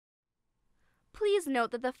Please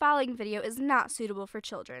note that the following video is not suitable for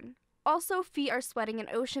children. Also, feet are sweating an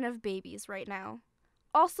ocean of babies right now.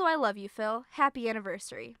 Also, I love you, Phil. Happy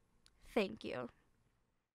anniversary. Thank you.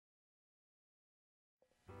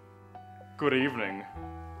 Good evening.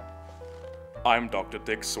 I'm Dr.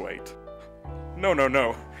 Dick Sweat. No.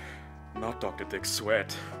 Not Dr. Dick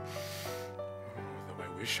Sweat. Though I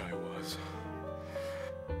wish I was.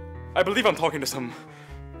 I believe I'm talking to some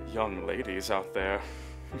young ladies out there.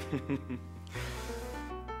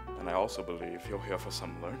 And I also believe you're here for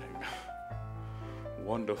some learning.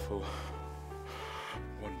 Wonderful,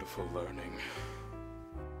 wonderful learning.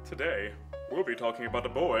 Today, we'll be talking about a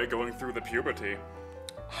boy going through the puberty.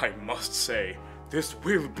 I must say, this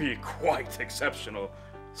will be quite exceptional.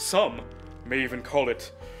 Some may even call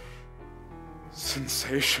it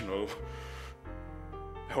sensational.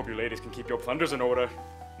 I hope you ladies can keep your plunders in order.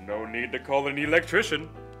 No need to call an electrician.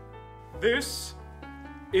 This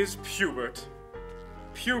is Pubert.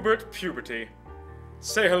 Puberty.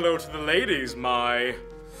 Say hello to the ladies, my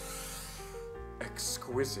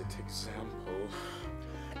exquisite example.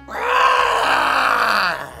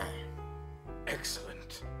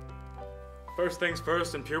 Excellent. First things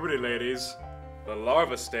first in puberty, ladies. The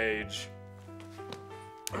larva stage.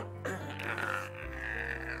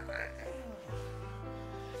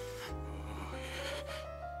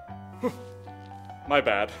 My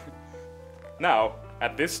bad. Now,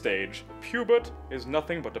 at this stage, pubert is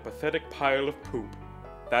nothing but a pathetic pile of poop.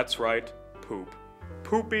 That's right, poop.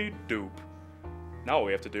 Poopy doop. Now all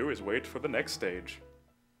we have to do is wait for the next stage.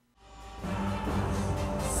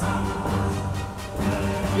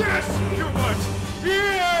 Yes, pubert!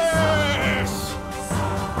 Yes!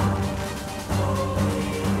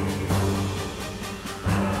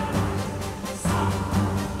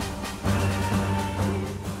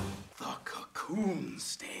 The Cocoon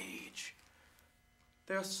Stage.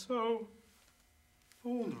 They're so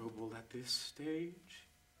vulnerable at this stage.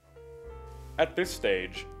 At this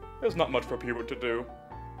stage, there's not much for pubert to do.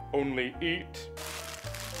 Only eat.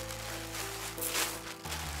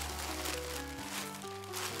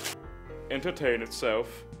 Entertain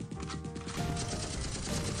itself.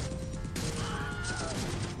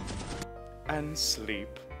 And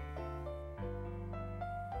sleep.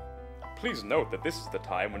 Please note that this is the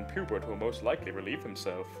time when pubert will most likely relieve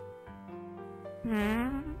himself.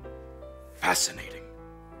 Fascinating.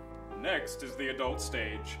 Next is the adult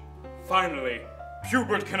stage. Finally,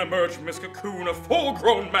 pubert can emerge from his cocoon a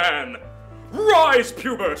full-grown man. Rise,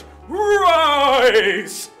 pubert!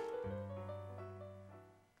 Rise!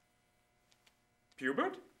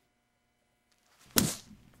 Pubert?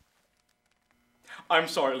 I'm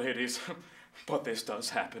sorry, ladies, but this does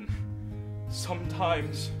happen.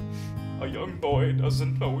 Sometimes a young boy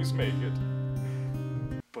doesn't always make it.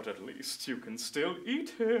 But at least you can still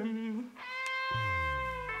eat him.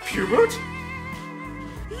 Pubert?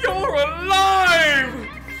 You're alive!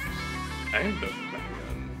 And a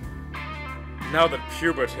man. Now that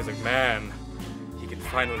Pubert is a man, he can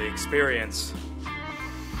finally experience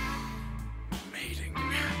mating.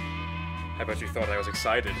 I bet you thought I was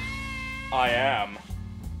excited. I am,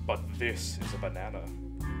 but this is a banana.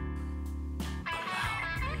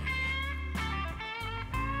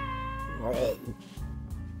 Allow me.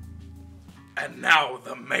 And now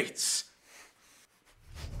the mates.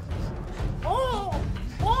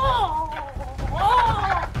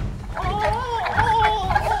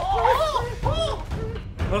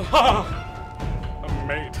 Aha! A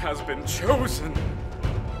mate has been chosen.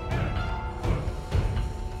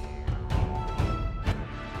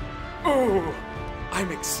 Ooh,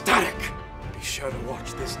 I'm ecstatic. Be sure to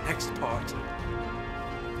watch this next part.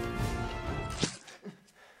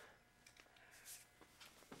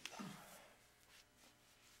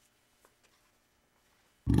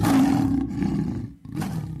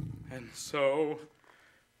 And so,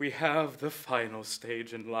 we have the final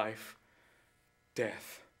stage in life.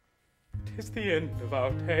 Death. 'Tis the end of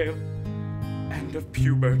our tale, and of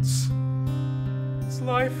Pubert's. His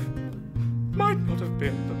life might not have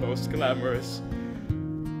been the most glamorous,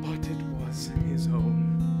 but it was his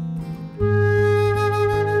own.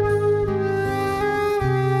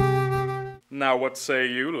 Now what say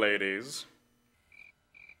you, ladies?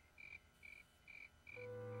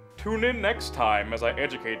 Tune in next time as I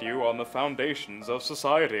educate you on the foundations of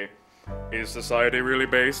society. Is society really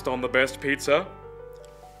based on the best pizza?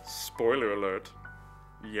 Spoiler alert,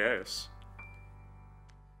 yes.